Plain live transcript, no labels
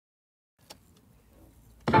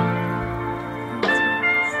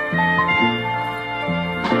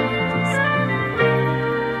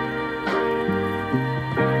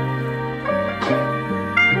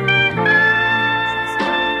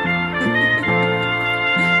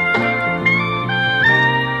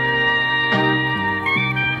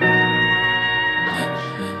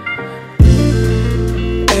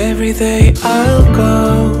Every day I'll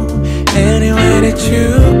go anywhere that you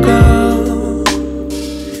go.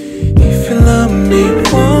 If you love me,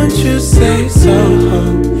 won't you say so?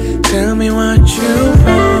 Tell me what you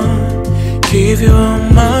want, give you all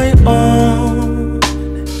my own.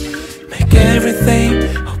 Make everything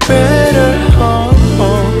a better home.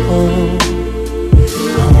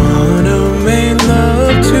 I wanna make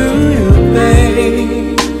love to you, babe.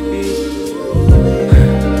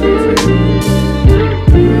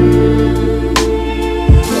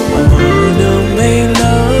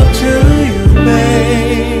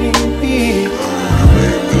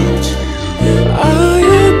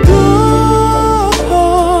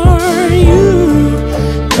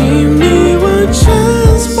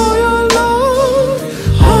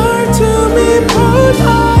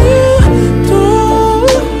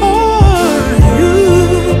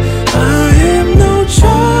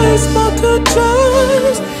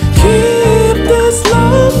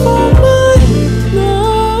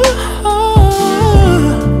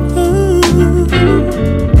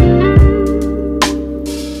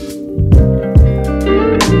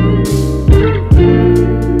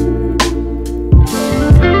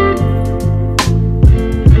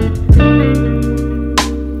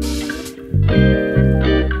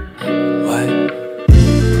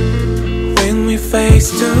 Face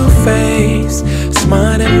to face,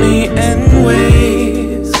 smile at me and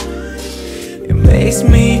waves. It makes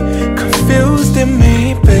me confused in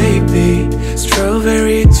me, baby.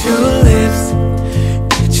 Strawberry tulips,